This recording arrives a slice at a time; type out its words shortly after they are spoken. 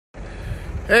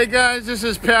Hey guys, this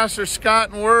is Pastor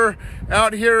Scott and we're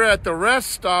out here at the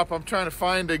rest stop. I'm trying to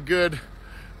find a good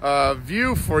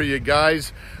view for you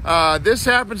guys. This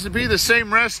happens to be the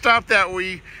same rest stop that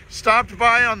we stopped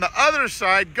by on the other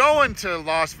side going to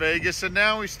Las Vegas, and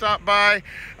now we stopped by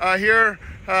here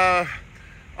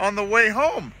on the way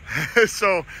home.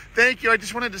 So thank you. I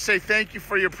just wanted to say thank you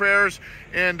for your prayers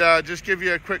and just give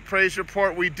you a quick praise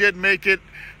report. We did make it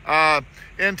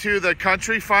into the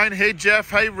country fine. Hey Jeff,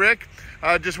 hey Rick.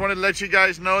 Just wanted to let you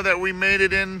guys know that we made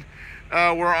it in.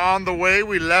 We're on the way.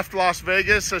 We left Las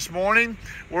Vegas this morning.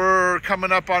 We're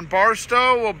coming up on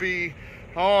Barstow. We'll be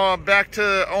back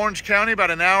to Orange County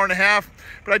about an hour and a half.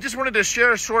 But I just wanted to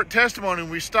share a short testimony.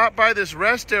 We stopped by this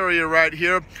rest area right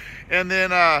here, and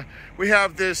then we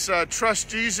have this Trust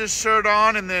Jesus shirt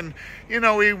on, and then, you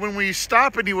know, when we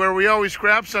stop anywhere, we always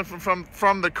grab something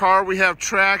from the car. We have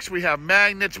tracts, we have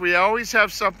magnets, we always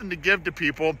have something to give to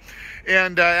people.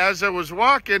 And as I was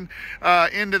walking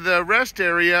into the rest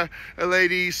area, a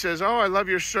lady says, "Oh, I love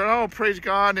your shirt. Oh, praise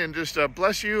God, and just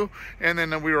bless you." And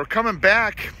then we were coming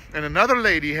back, and another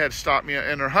lady had stopped me,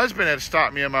 and her husband had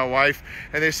stopped me and my wife,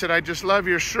 and they said, "I just love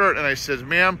your shirt." And I said,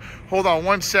 "Ma'am, hold on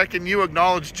one second. You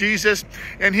acknowledge Jesus,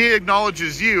 and he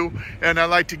acknowledges you, and I'd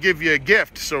like to give you a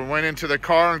gift." So I went into the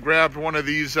car and grabbed one of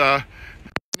these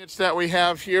magnets that we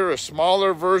have here, a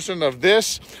smaller version of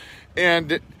this,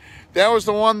 and that was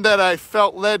the one that I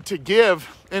felt led to give.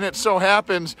 And it so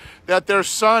happens that their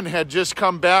son had just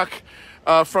come back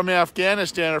from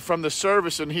Afghanistan, or from the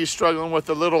service, and he's struggling with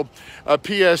a little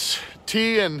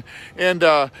PST, and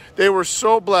they were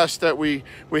so blessed that we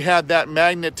had that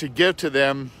magnet to give to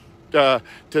them to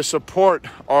support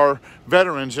our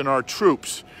veterans and our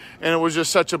troops. And it was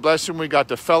just such a blessing. We got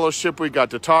to fellowship. We got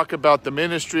to talk about the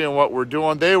ministry and what we're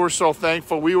doing. They were so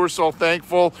thankful. We were so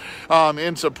thankful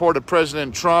in support of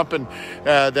President Trump, and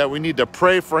that we need to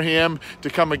pray for him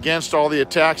to come against all the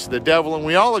attacks of the devil. And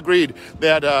we all agreed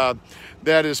that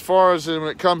that as far as when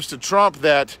it comes to Trump,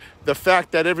 that the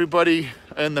fact that everybody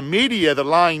in the media, the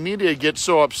lying media, gets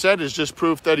so upset is just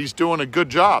proof that he's doing a good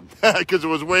job, because it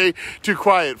was way too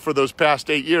quiet for those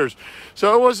past 8 years.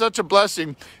 So it was such a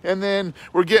blessing. And then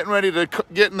we're getting ready to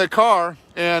get in the car,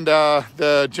 and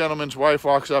the gentleman's wife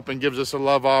walks up and gives us a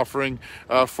love offering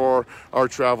for our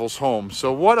travels home.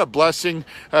 So what a blessing.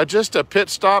 Just a pit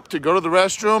stop to go to the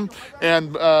restroom,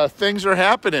 and things are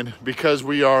happening because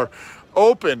we are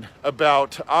open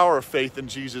about our faith in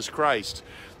Jesus Christ.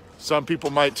 Some people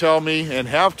might tell me, and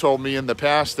have told me in the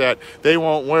past, that they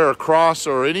won't wear a cross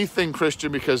or anything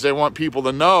Christian because they want people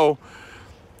to know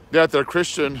that they're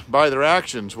Christian by their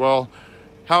actions. Well,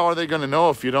 how are they going to know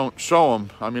if you don't show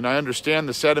them? I mean, I understand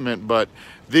the sentiment, but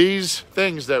these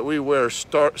things that we wear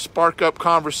spark up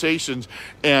conversations,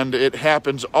 and it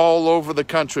happens all over the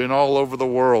country and all over the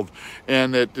world.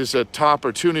 And it is an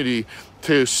opportunity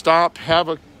to stop, have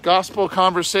a gospel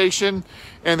conversation,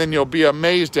 and then you'll be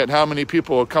amazed at how many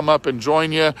people will come up and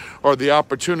join you, or the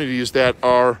opportunities that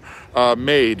are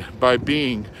made by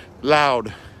being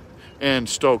loud and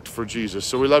stoked for Jesus.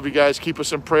 So we love you guys. Keep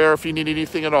us in prayer. If you need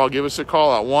anything at all, give us a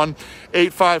call at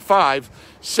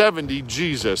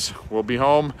 1-855-70-JESUS. We'll be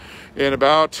home in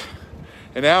about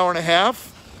an hour and a half.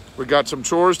 We got some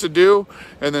chores to do,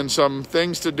 and then some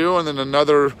things to do, and then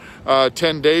another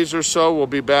 10 days or so we'll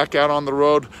be back out on the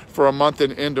road for a month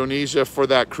in Indonesia for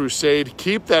that crusade.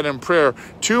 Keep that in prayer.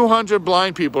 200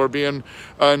 blind people are being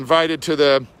invited to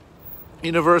the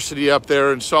university up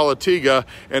there in Salatiga,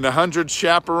 and 100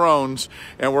 chaperones,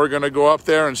 and we're going to go up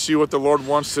there and see what the Lord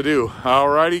wants to do. All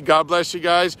righty, God bless you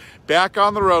guys. Back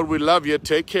on the road. We love you.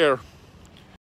 Take care.